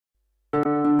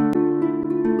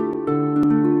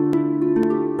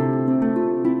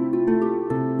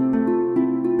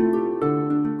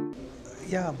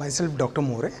Myself Dr.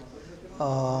 More.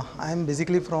 I am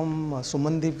basically from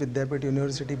Sumandeep Vidyapit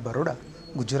University, Baroda,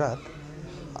 Gujarat.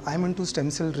 I am into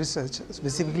stem cell research,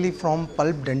 specifically from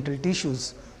pulp dental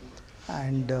tissues,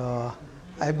 and I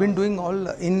have been doing all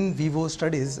in vivo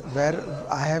studies where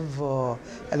I have,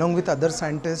 along with other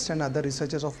scientists and other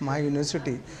researchers of my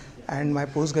university and my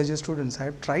postgraduate students, I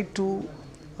have tried to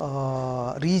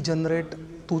regenerate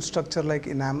tooth structure like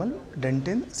enamel,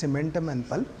 dentin, cementum and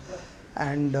pulp,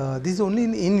 and this is only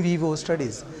in vivo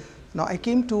studies. Now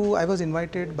I was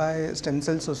invited by Stem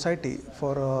Cell Society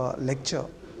for a lecture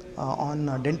on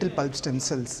dental pulp stem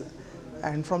cells,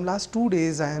 and from last 2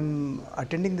 days I am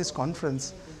attending this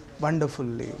conference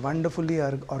wonderfully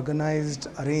organized,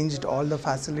 arranged all the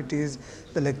facilities.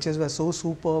 The lectures were so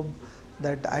superb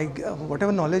that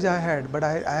whatever knowledge I had, but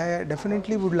I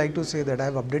definitely would like to say that I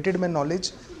have updated my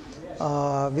knowledge,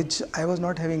 which I was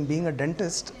not having. Being a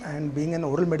dentist and being an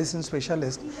oral medicine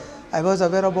specialist, I was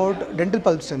aware about dental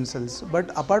pulp stem cells,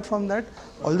 but apart from that,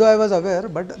 although I was aware,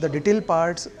 but the detailed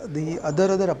parts, the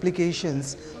other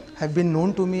applications have been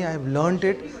known to me. I have learnt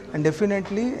it, and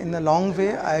definitely in a long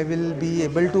way I will be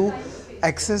able to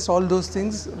access all those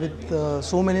things with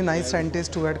so many nice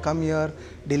scientists who had come here,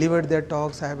 delivered their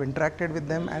talks. I have interacted with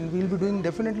them, and we will be doing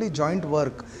definitely joint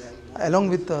work along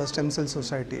with the Stem Cell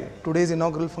Society. Today's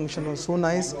inaugural function was so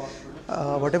nice.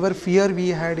 Whatever fear we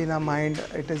had in our mind,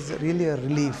 it is really a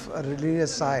relief, really a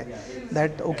sigh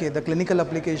that okay, the clinical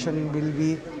application will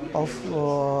be of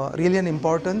really an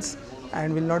importance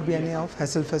and will not be any of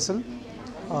hassle.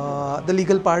 The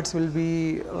legal parts will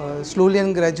be slowly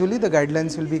and gradually, the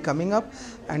guidelines will be coming up,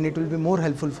 and it will be more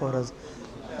helpful for us.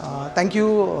 Thank you,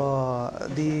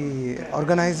 the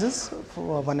organizers,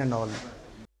 for one and all.